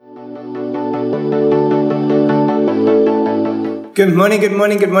Good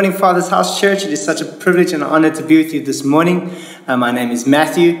morning, Father's House Church. It is such a privilege and honor to be with you this morning. My name is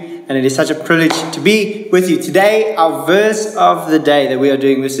Matthew, and it is such a privilege to be with you. Today, our verse of the day that we are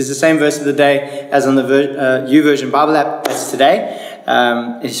doing, this is the same verse of the day as on the YouVersion Bible app. That's today.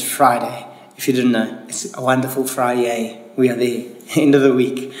 It is Friday. If you didn't know, it's a wonderful Friday. We are there, end of the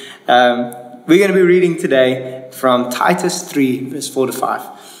week. We're going to be reading today from Titus 3, verse 4 to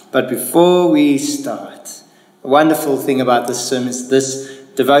 5. But before we start, a wonderful thing about this sermon, this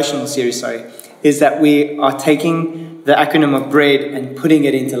devotional series, is that we are taking the acronym of BREAD and putting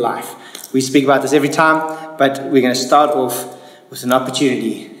it into life. We speak about this every time, but we're going to start off with an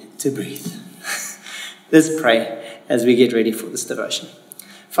opportunity to breathe. Let's pray as we get ready for this devotion.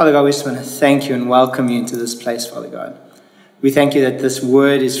 Father God, we just want to thank you and welcome you into this place, Father God. We thank you that this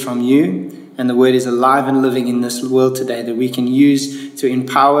word is from you, and the word is alive and living in this world today that we can use to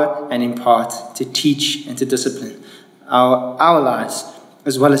empower and impart, to teach and to discipline our lives,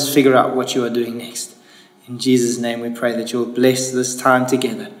 as well as figure out what you are doing next. In Jesus' name we pray that you will bless this time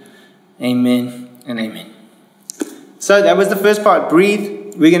together. Amen and amen. So that was the first part,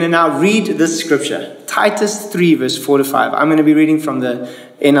 breathe. We're going to now read this scripture, Titus 3, verse 4 to 5. I'm going to be reading from the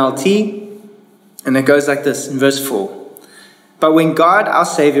NLT, and it goes like this in verse 4. But when God, our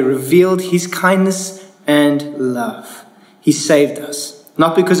Savior, revealed his kindness and love, he saved us,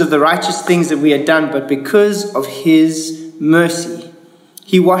 not because of the righteous things that we had done, but because of his mercy.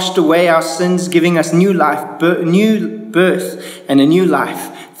 He washed away our sins, giving us new life, new birth, and a new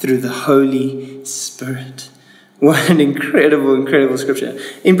life through the Holy Spirit. What an incredible scripture.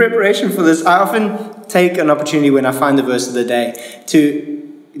 In preparation for this, I often take an opportunity when I find the verse of the day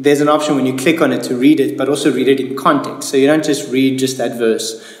there's an option when you click on it to read it, but also read it in context. So you don't just read just that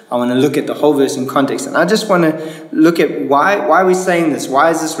verse. I want to look at the whole verse in context. And I just want to look at why are we saying this? Why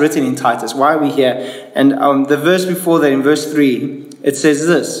is this written in Titus? Why are we here? And the verse before that, in verse 3, it says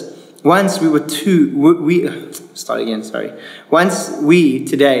this. Once we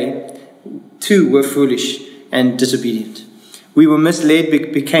today too were foolish and disobedient. We were misled,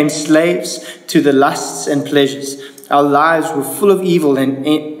 became slaves to the lusts and pleasures. Our lives were full of evil and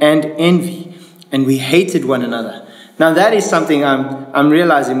envy, and we hated one another. Now that is something I'm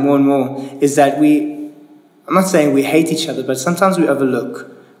realizing more and more, is that I'm not saying we hate each other, but sometimes we overlook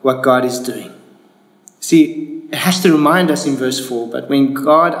what God is doing. See, it has to remind us in verse 4, but when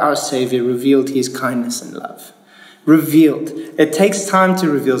God, our Savior, revealed his kindness and love. Revealed. It takes time to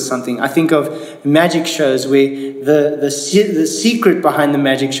reveal something. I think of magic shows where the secret behind the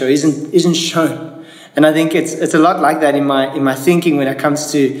magic show isn't shown. And I think it's a lot like that in my thinking when it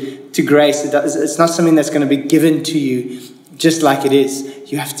comes to grace. It's not something that's going to be given to you just like it is.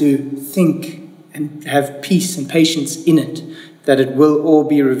 You have to think and have peace and patience in it, that it will all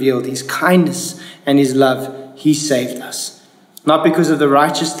be revealed. His kindness and his love, he saved us. Not because of the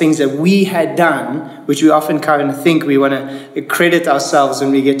righteous things that we had done, which we often kind of think we want to credit ourselves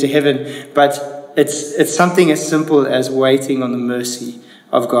when we get to heaven, but it's something as simple as waiting on the mercy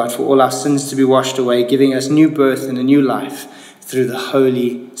of God for all our sins to be washed away, giving us new birth and a new life through the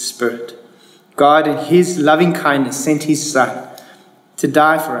Holy Spirit. God, in his loving kindness, sent his Son to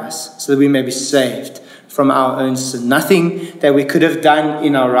die for us so that we may be saved from our own sin. Nothing that we could have done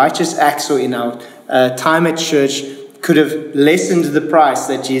in our righteous acts or in our time at church could have lessened the price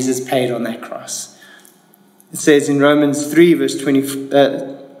that Jesus paid on that cross. It says in Romans 3, verse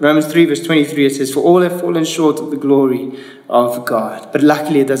 23, it says, for all have fallen short of the glory of God. But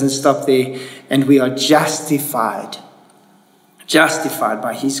luckily it doesn't stop there, and we are justified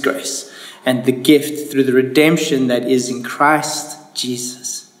by his grace and the gift through the redemption that is in Christ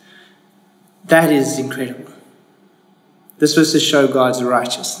Jesus. That is incredible. This was to show God's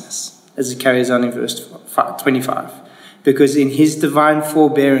righteousness, as it carries on in verse 25. Because in his divine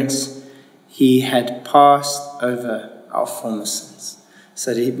forbearance, he had passed over our former sins,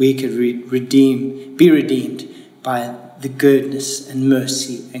 so that we could be redeemed by the goodness and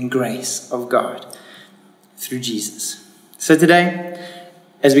mercy and grace of God through Jesus. So today,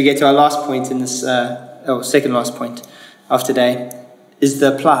 as we get to our last point in this, second last point of today, is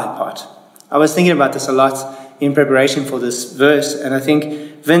the apply part. I was thinking about this a lot in preparation for this verse, and I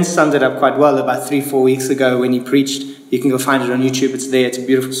think Vince summed it up quite well about 3-4 weeks ago when he preached. You can go find it on YouTube. It's there. It's a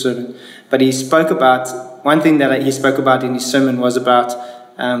beautiful sermon. But he spoke about, one thing that he spoke about in his sermon was about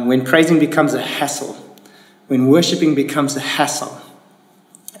when praising becomes a hassle, when worshiping becomes a hassle.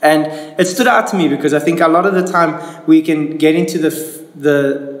 And it stood out to me because I think a lot of the time we can get into the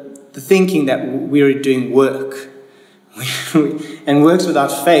thinking that we're doing work. And works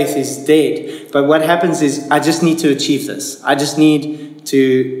without faith is dead. But what happens is I just need to achieve this. I just need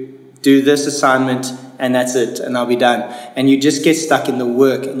to do this assignment and that's it, and I'll be done. And you just get stuck in the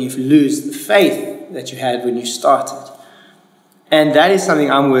work, and you lose the faith that you had when you started. And that is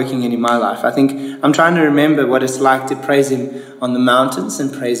something I'm working in my life. I think I'm trying to remember what it's like to praise Him on the mountains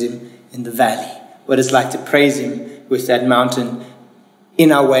and praise Him in the valley. What it's like to praise Him with that mountain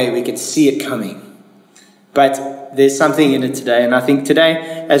in our way. We can see it coming. But there's something in it today. And I think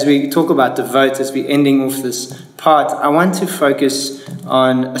today, as we talk about devote, as we're ending off this part, I want to focus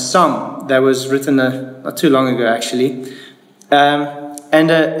on a song that was written not too long ago, actually.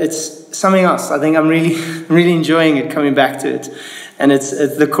 It's something else. I think I'm really enjoying it, coming back to it. And it's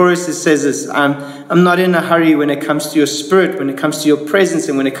the chorus that says this: I'm not in a hurry when it comes to your spirit, when it comes to your presence,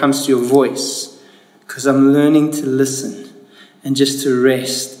 and when it comes to your voice, because I'm learning to listen and just to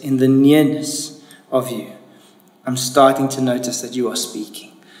rest in the nearness of you. I'm starting to notice that you are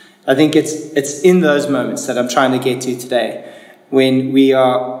speaking. I think it's in those moments that I'm trying to get to today, when we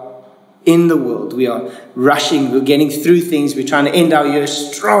are in the world, we are rushing, we're getting through things, we're trying to end our year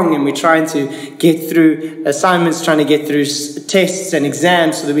strong, and we're trying to get through assignments, trying to get through tests and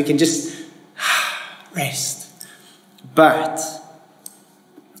exams so that we can just rest. But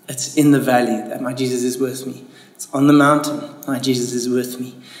it's in the valley that my Jesus is with me. It's on the mountain, my Jesus is with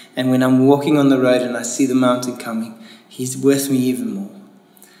me. And when I'm walking on the road and I see the mountain coming, He's with me even more.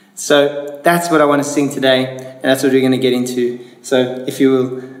 So that's what I want to sing today, and that's what we're going to get into. So if you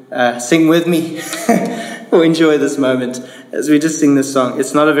will sing with me or enjoy this moment as we just sing this song.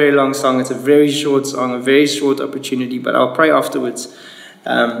 It's not a very long song. It's a very short song, a very short opportunity, but I'll pray afterwards.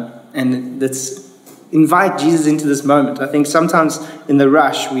 And let's invite Jesus into this moment. I think sometimes in the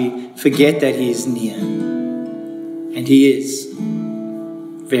rush, we forget that He is near. And He is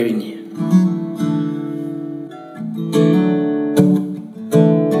very near.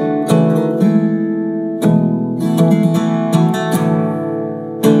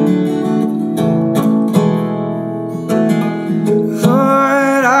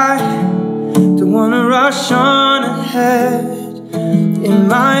 On ahead in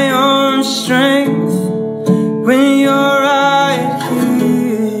my own strength when you're right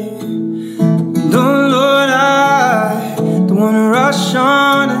here. No, Lord, I don't want to rush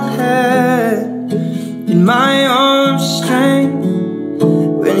on ahead in my own strength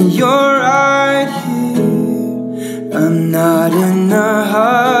when you're right here. I'm not in a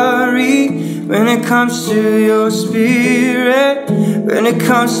hurry when it comes to your spirit, when it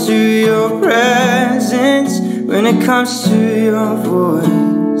comes to your presence, when it comes to your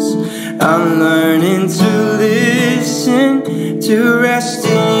voice. I'm learning to listen, to rest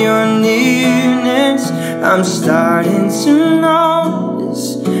in your nearness. I'm starting to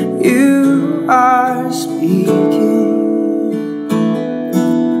notice you are speaking.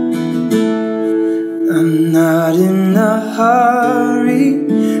 I'm not in a hurry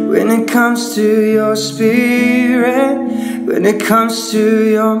when it comes to your spirit, when it comes to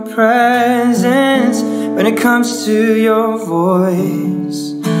your presence, when it comes to your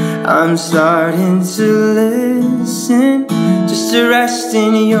voice. I'm starting to listen, just to rest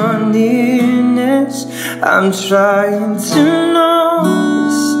in your nearness. I'm trying to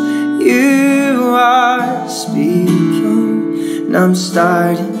notice you are speaking, and I'm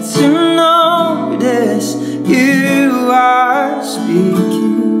starting to notice you are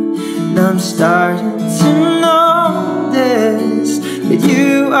speaking, and I'm starting to notice that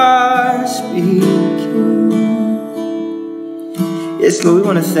you are speaking. Yes, Lord, we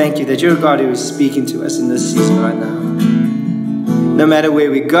want to thank you that you're a God who is speaking to us in this season right now. No matter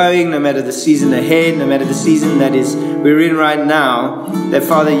where we're going, no matter the season ahead, no matter the season that is we're in right now, that,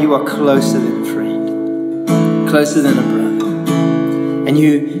 Father, you are closer than a friend, closer than a brother. And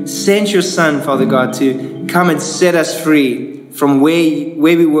you sent your Son, Father God, to come and set us free from where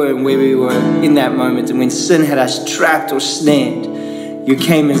we were and where we were in that moment. And when sin had us trapped or snared, you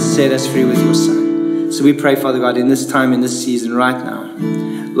came and set us free with your Son. So we pray, Father God, in this time, in this season right now,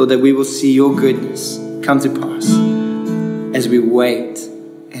 Lord, that we will see your goodness come to pass as we wait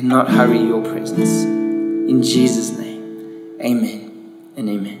and not hurry your presence. In Jesus' name, amen and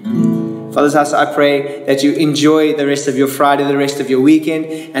amen. Father's house, I pray that you enjoy the rest of your Friday, the rest of your weekend,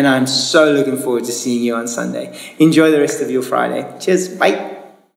 and I'm so looking forward to seeing you on Sunday. Enjoy the rest of your Friday. Cheers. Bye.